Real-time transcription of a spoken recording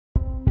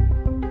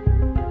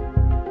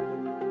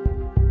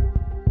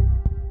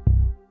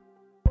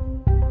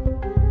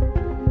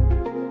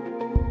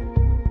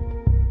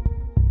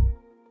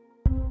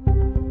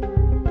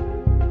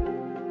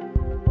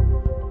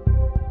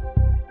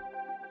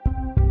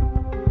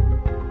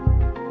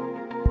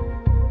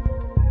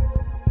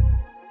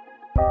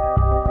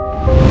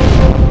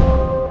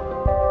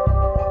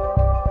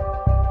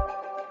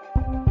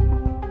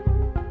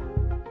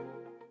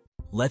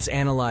Let's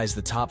analyze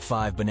the top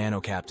 5 Bonanno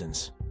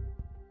captains.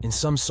 In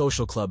some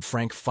social club,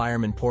 Frank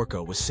Fireman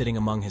Porco was sitting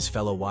among his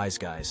fellow wise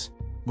guys.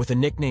 With a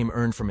nickname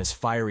earned from his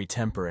fiery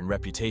temper and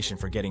reputation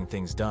for getting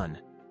things done,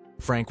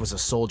 Frank was a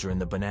soldier in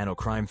the Bonanno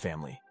crime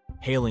family,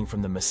 hailing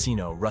from the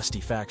Messino Rusty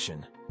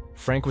faction.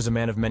 Frank was a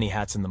man of many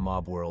hats in the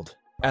mob world.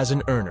 As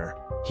an earner,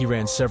 he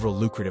ran several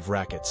lucrative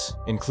rackets,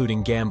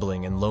 including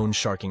gambling and loan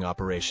sharking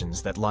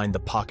operations that lined the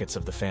pockets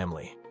of the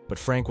family. But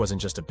Frank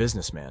wasn't just a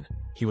businessman,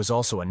 he was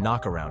also a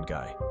knockaround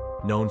guy,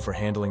 known for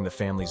handling the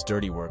family's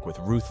dirty work with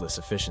ruthless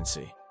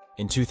efficiency.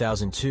 In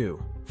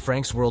 2002,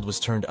 Frank's world was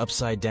turned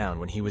upside down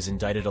when he was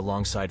indicted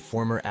alongside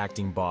former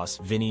acting boss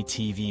Vinny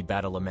TV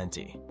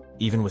Badalamenti.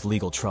 Even with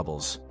legal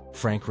troubles,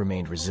 Frank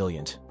remained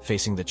resilient,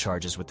 facing the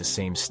charges with the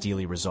same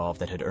steely resolve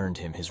that had earned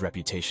him his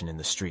reputation in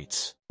the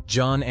streets.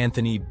 John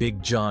Anthony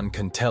Big John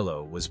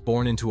Contello was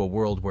born into a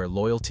world where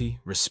loyalty,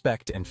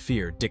 respect, and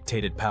fear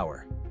dictated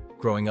power,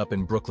 growing up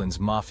in Brooklyn's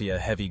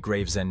Mafia-heavy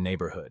Gravesend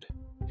neighborhood.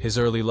 His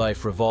early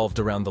life revolved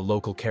around the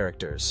local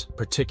characters,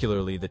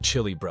 particularly the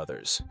Chili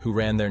brothers, who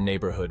ran their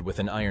neighborhood with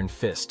an iron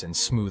fist and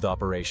smooth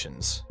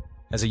operations.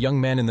 As a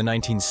young man in the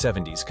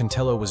 1970s,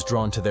 Contello was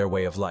drawn to their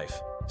way of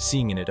life,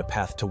 seeing in it a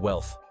path to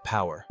wealth,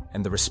 power,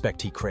 and the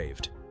respect he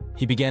craved.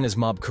 He began his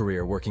mob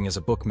career working as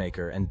a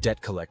bookmaker and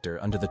debt collector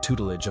under the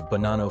tutelage of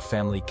Bonanno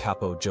family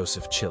capo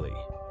Joseph Chili.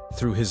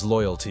 Through his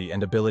loyalty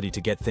and ability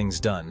to get things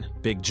done,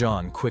 Big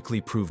John quickly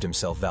proved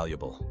himself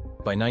valuable.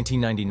 By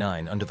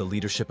 1999, under the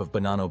leadership of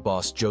Bonanno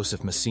boss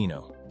Joseph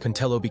Messino,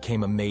 Contello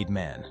became a made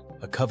man,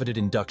 a coveted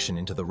induction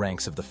into the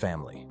ranks of the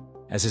family.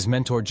 As his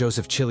mentor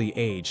Joseph Chili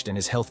aged and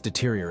his health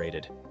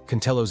deteriorated,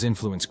 Contello's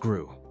influence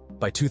grew.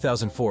 By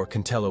 2004,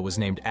 Contello was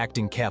named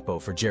acting capo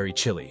for Jerry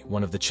Chili,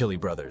 one of the Chili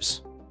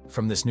brothers.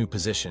 From this new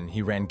position,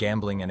 he ran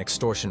gambling and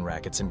extortion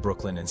rackets in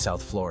Brooklyn and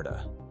South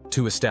Florida.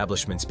 2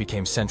 establishments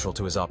became central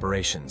to his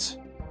operations: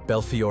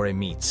 Belfiore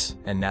Meats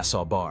and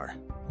Nassau Bar,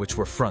 which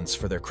were fronts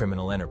for their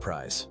criminal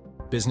enterprise.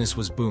 Business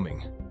was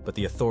booming, but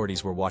the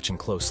authorities were watching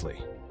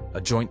closely.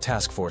 A joint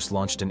task force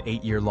launched an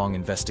 8-year-long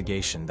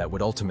investigation that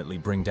would ultimately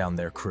bring down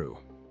their crew.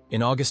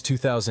 In August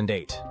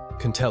 2008,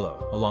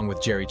 Contello, along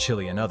with Jerry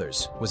Chili and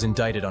others, was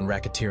indicted on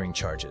racketeering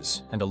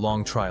charges, and a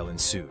long trial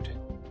ensued.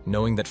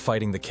 Knowing that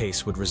fighting the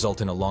case would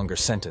result in a longer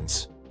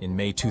sentence, in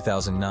May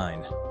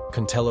 2009,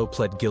 Contello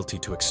pled guilty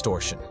to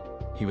extortion.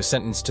 He was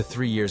sentenced to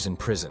 3 years in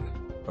prison,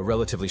 a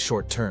relatively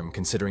short term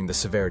considering the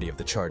severity of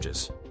the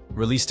charges.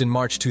 Released in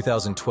March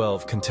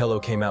 2012,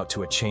 Contello came out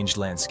to a changed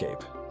landscape.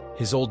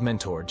 His old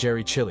mentor,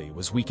 Jerry Chili,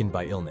 was weakened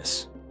by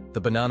illness.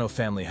 The Bonanno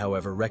family,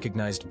 however,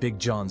 recognized Big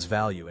John's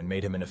value and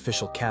made him an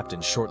official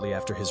captain shortly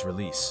after his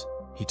release.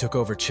 He took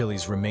over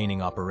Chili's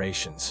remaining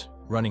operations,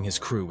 running his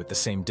crew with the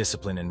same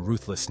discipline and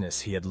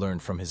ruthlessness he had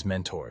learned from his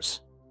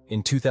mentors.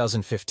 In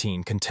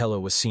 2015,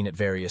 Contello was seen at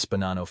various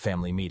Bonanno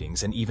family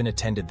meetings and even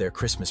attended their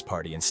Christmas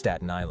party in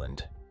Staten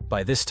Island.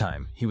 By this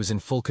time, he was in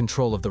full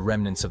control of the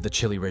remnants of the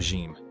Chili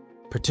regime,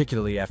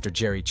 particularly after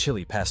Jerry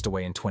Chili passed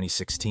away in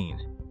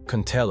 2016.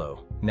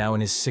 Contello, now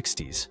in his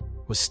 60s,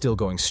 was still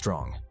going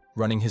strong,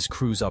 running his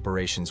crew's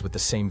operations with the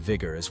same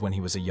vigor as when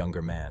he was a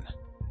younger man.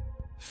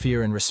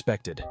 Feared and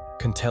respected,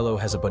 Contello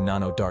has a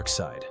Bonanno dark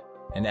side.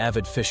 An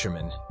avid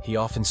fisherman, he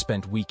often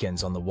spent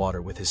weekends on the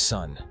water with his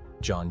son,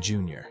 John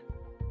Jr.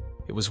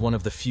 It was one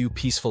of the few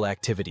peaceful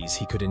activities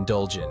he could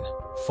indulge in,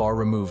 far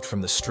removed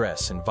from the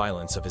stress and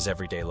violence of his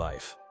everyday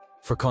life.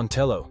 For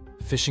Contello,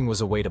 fishing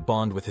was a way to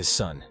bond with his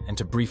son and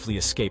to briefly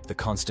escape the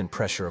constant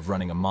pressure of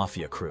running a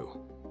mafia crew.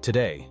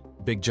 Today,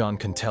 Big John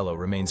Contello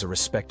remains a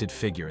respected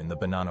figure in the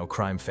Bonanno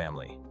crime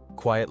family,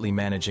 quietly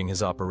managing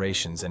his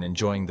operations and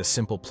enjoying the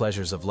simple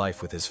pleasures of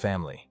life with his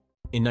family.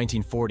 In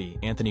 1940,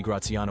 Anthony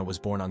Graziano was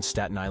born on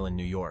Staten Island,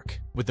 New York.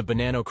 With the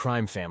Bonanno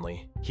crime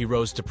family, he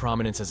rose to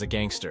prominence as a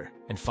gangster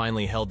and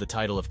finally held the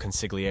title of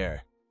consigliere.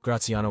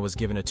 Graziano was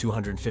given a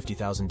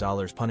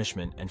 $250,000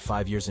 punishment and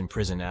 5 years in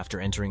prison after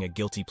entering a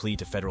guilty plea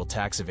to federal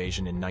tax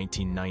evasion in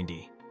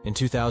 1990. In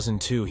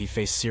 2002, he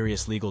faced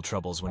serious legal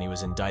troubles when he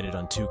was indicted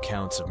on 2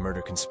 counts of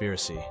murder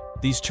conspiracy.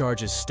 These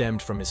charges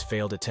stemmed from his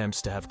failed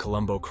attempts to have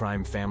Colombo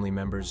crime family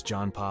members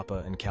John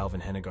Papa and Calvin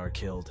Hennigar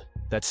killed.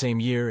 That same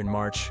year, in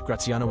March,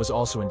 Graziano was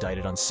also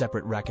indicted on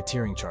separate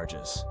racketeering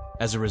charges.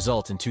 As a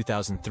result, in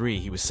 2003,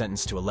 he was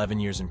sentenced to 11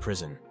 years in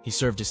prison. He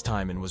served his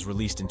time and was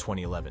released in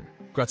 2011.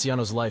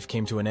 Graziano's life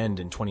came to an end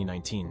in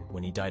 2019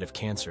 when he died of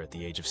cancer at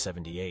the age of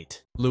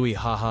 78. Louie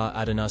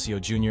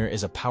Attanasio Jr.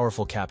 is a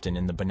powerful captain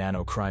in the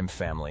Bonanno crime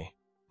family,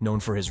 known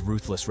for his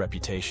ruthless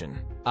reputation.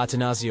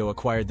 Attanasio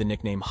acquired the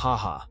nickname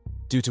Haha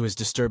due to his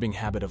disturbing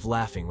habit of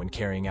laughing when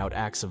carrying out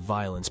acts of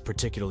violence,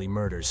 particularly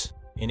murders.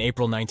 In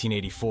April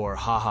 1984,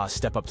 Haha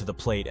stepped up to the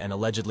plate and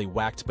allegedly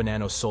whacked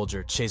Bonanno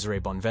soldier Cesare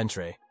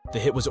Bonventre. The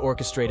hit was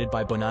orchestrated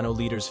by Bonanno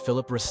leaders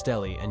Philip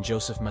Rastelli and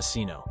Joseph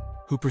Massino,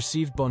 who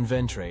perceived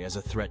Bonventre as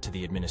a threat to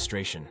the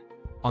administration.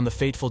 On the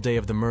fateful day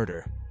of the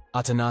murder,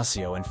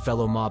 Attanasio and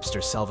fellow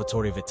mobster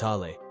Salvatore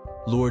Vitale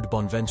lured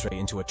Bonventre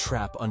into a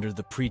trap under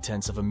the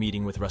pretense of a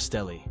meeting with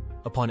Rastelli.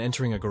 Upon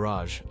entering a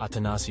garage,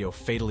 Attanasio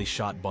fatally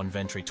shot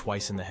Bonventre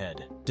twice in the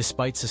head.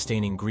 Despite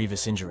sustaining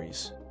grievous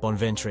injuries,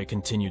 Bonventre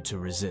continued to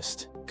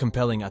resist,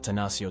 compelling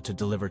Attanasio to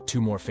deliver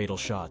 2 more fatal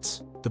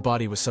shots. The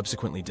body was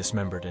subsequently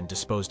dismembered and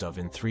disposed of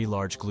in 3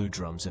 large glue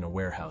drums in a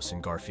warehouse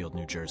in Garfield,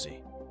 New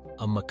Jersey.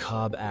 A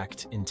macabre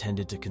act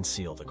intended to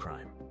conceal the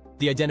crime.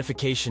 The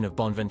identification of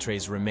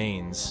Bonventre's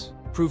remains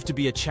proved to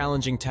be a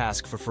challenging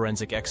task for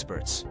forensic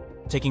experts,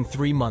 taking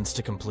 3 months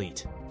to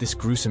complete. This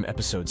gruesome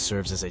episode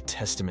serves as a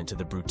testament to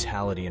the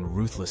brutality and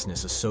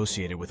ruthlessness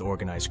associated with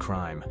organized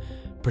crime,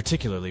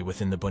 particularly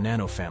within the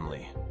Bonanno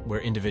family,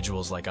 where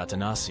individuals like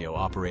Attanasio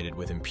operated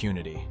with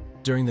impunity.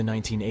 During the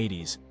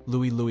 1980s,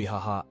 Louie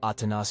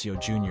Attanasio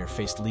Jr.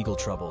 faced legal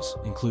troubles,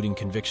 including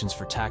convictions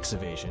for tax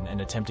evasion and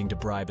attempting to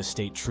bribe a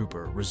state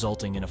trooper,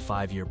 resulting in a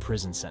 5-year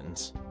prison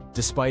sentence.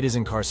 Despite his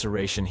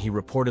incarceration, he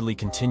reportedly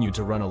continued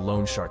to run a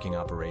loan sharking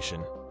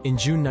operation. In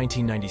June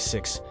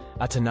 1996,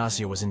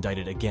 Attanasio was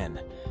indicted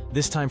again,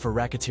 this time for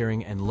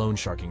racketeering and loan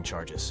sharking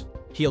charges.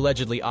 He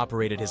allegedly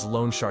operated his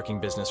loan sharking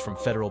business from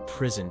federal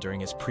prison during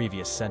his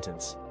previous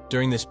sentence.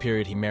 During this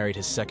period, he married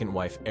his second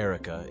wife,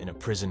 Erica, in a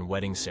prison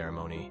wedding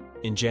ceremony.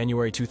 In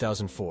January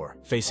 2004,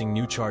 facing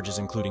new charges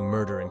including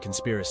murder and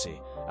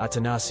conspiracy,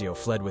 Attanasio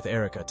fled with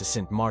Erica to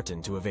St.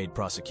 Martin to evade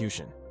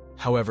prosecution.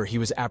 However, he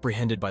was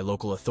apprehended by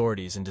local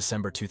authorities in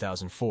December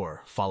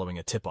 2004, following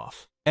a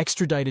tip-off.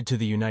 Extradited to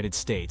the United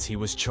States, he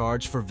was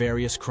charged for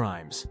various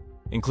crimes,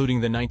 including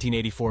the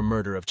 1984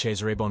 murder of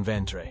Cesare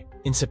Bonventre.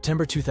 In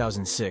September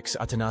 2006,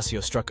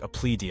 Attanasio struck a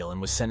plea deal and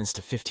was sentenced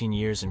to 15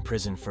 years in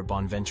prison for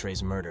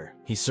Bonventre's murder.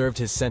 He served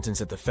his sentence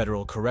at the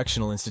Federal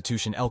Correctional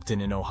Institution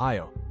Elkton in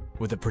Ohio,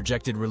 with a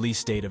projected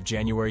release date of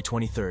January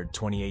 23,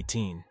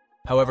 2018.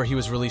 However, he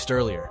was released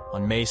earlier,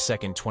 on May 2,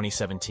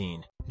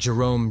 2017.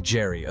 Jerome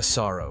 "Jerry"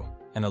 Asaro,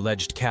 an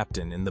alleged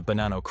captain in the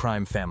Bonanno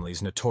crime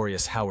family's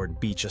notorious Howard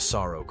Beach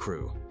Asaro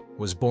crew,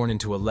 was born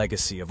into a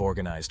legacy of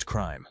organized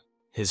crime.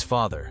 His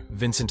father,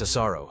 Vincent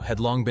Asaro, had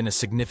long been a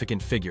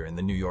significant figure in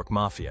the New York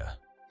Mafia.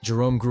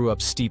 Jerome grew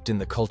up steeped in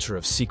the culture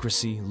of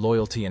secrecy,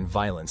 loyalty, and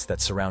violence that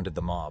surrounded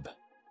the mob.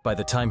 By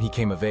the time he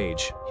came of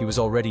age, he was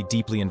already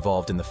deeply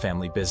involved in the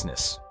family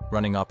business,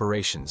 running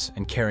operations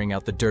and carrying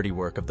out the dirty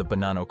work of the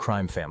Bonanno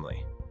crime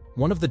family.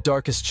 One of the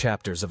darkest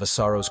chapters of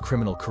Asaro's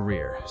criminal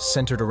career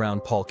centered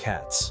around Paul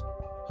Katz,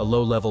 a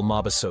low-level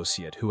mob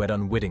associate who had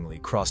unwittingly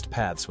crossed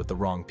paths with the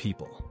wrong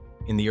people.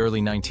 In the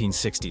early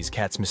 1960s,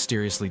 Katz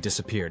mysteriously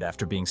disappeared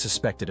after being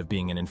suspected of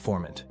being an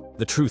informant.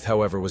 The truth,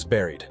 however, was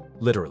buried,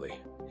 literally.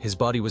 His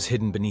body was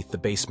hidden beneath the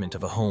basement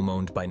of a home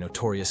owned by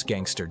notorious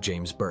gangster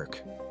James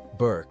Burke.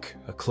 Burke,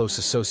 a close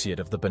associate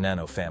of the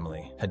Bonanno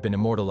family, had been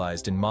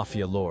immortalized in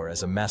Mafia lore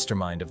as a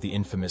mastermind of the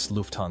infamous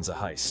Lufthansa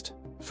heist.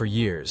 For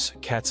years,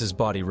 Katz's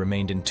body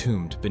remained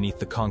entombed beneath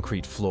the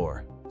concrete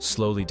floor,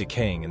 slowly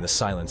decaying in the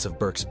silence of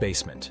Burke's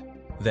basement.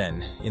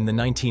 Then, in the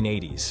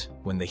 1980s,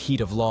 when the heat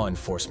of law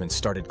enforcement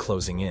started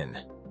closing in,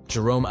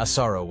 Jerome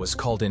Asaro was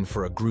called in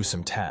for a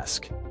gruesome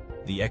task: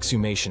 the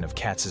exhumation of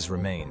Katz's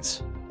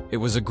remains. It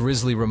was a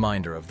grisly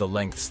reminder of the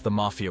lengths the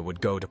Mafia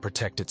would go to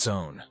protect its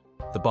own.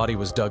 The body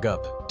was dug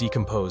up,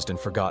 decomposed and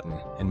forgotten,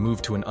 and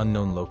moved to an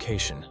unknown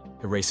location,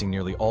 erasing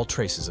nearly all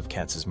traces of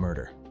Katz's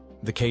murder.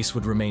 The case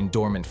would remain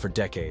dormant for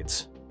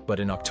decades, but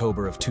in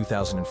October of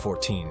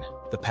 2014,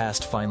 the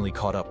past finally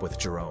caught up with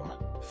Jerome.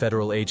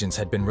 Federal agents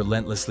had been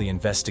relentlessly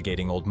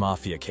investigating old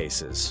Mafia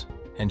cases,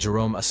 and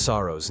Jerome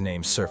Asaro's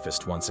name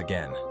surfaced once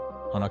again.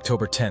 On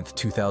October 10,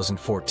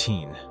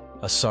 2014,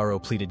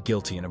 Asaro pleaded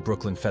guilty in a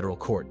Brooklyn federal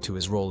court to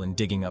his role in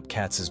digging up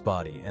Katz's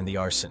body and the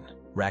arson,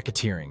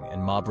 racketeering,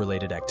 and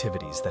mob-related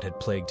activities that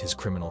had plagued his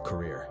criminal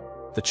career.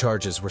 The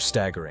charges were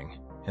staggering,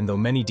 and though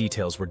many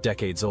details were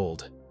decades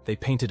old, they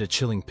painted a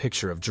chilling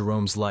picture of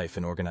Jerome's life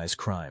in organized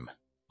crime.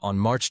 On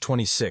March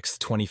 26,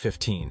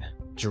 2015,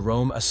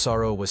 Jerome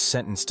Asaro was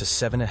sentenced to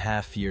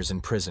 7.5 years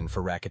in prison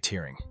for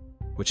racketeering,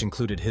 which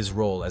included his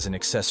role as an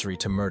accessory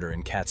to murder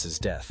in Katz's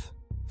death.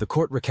 The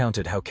court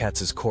recounted how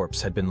Katz's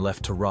corpse had been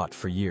left to rot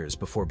for years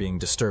before being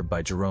disturbed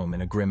by Jerome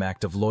in a grim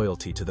act of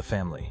loyalty to the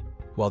family.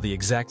 While the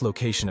exact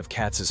location of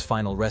Katz's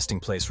final resting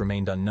place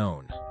remained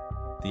unknown,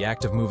 the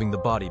act of moving the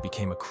body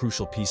became a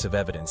crucial piece of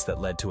evidence that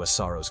led to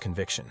Asaro's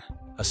conviction.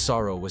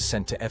 Asaro was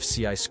sent to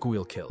FCI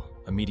Schuylkill,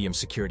 a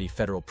medium-security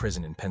federal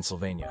prison in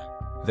Pennsylvania.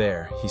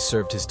 There, he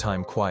served his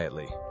time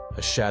quietly,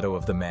 a shadow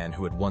of the man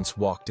who had once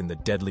walked in the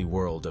deadly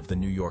world of the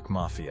New York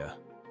Mafia.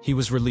 He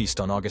was released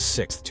on August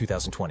 6,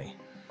 2020.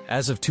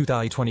 As of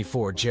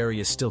 2024, Jerry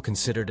is still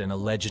considered an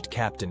alleged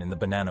captain in the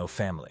Bonanno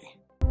family.